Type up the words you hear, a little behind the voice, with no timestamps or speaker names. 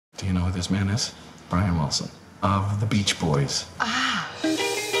Do you know who this man is? Brian Wilson of the Beach Boys. Ah. If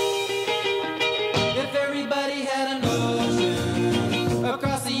everybody had an ocean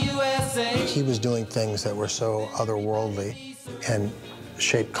across the USA. He was doing things that were so otherworldly and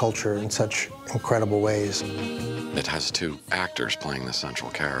shaped culture in such incredible ways. It has two actors playing the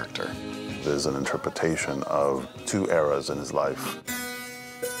central character. There's an interpretation of two eras in his life.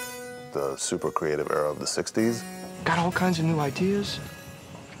 The super creative era of the 60s. Got all kinds of new ideas,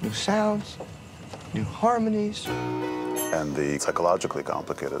 new sounds, new harmonies. And the psychologically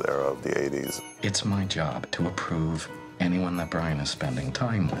complicated era of the 80s. It's my job to approve anyone that Brian is spending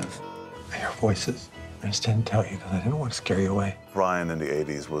time with. I hear voices. I just didn't tell you because I didn't want to scare you away. Brian in the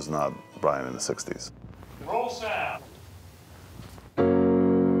 80s was not Brian in the 60s. Roll sound.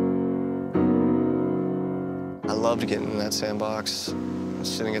 I loved getting in that sandbox,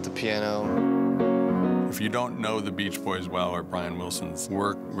 sitting at the piano. If you don't know the Beach Boys well or Brian Wilson's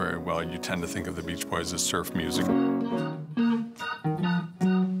work very well, you tend to think of the Beach Boys as surf music.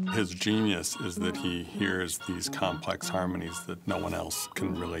 His genius is that he hears these complex harmonies that no one else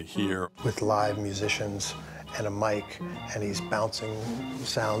can really hear. With live musicians and a mic, and he's bouncing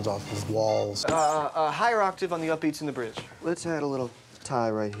sounds off his walls. A higher octave on the upbeats in the bridge. Let's add a little tie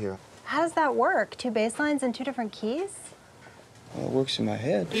right here. How does that work? Two bass lines and two different keys? Well, it works in my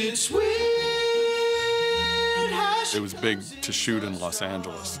head. It's weird. It was big to shoot in Los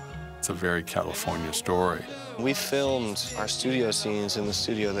Angeles. It's a very California story. We filmed our studio scenes in the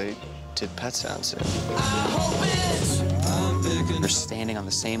studio they did Pet Sounds in. They're standing on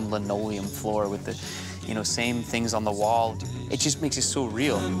the same linoleum floor with the, same things on the wall. It just makes it so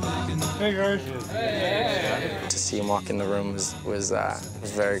real. Hey, guys. To see him walk in the room was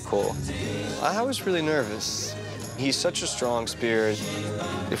very cool. I was really nervous. He's such a strong spirit.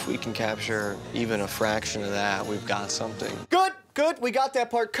 If we can capture even a fraction of that, we've got something. Good, good, we got that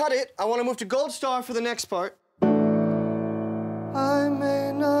part. Cut it. I want to move to Gold Star for the next part. I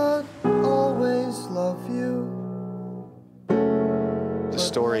may not always love you. The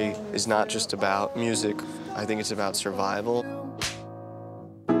story is not just about music. I think it's about survival.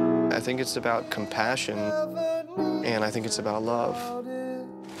 I think it's about compassion, and I think it's about love.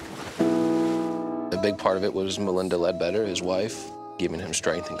 A big part of it was Melinda Ledbetter, his wife, giving him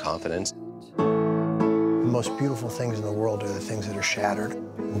strength and confidence. The most beautiful things in the world are the things that are shattered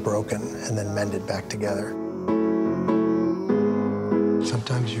and broken and then mended back together.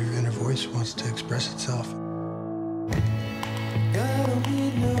 Sometimes your inner voice wants to express itself.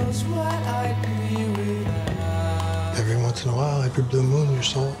 Every once in a while, every blue moon, your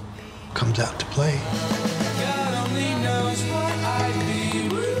soul comes out to play.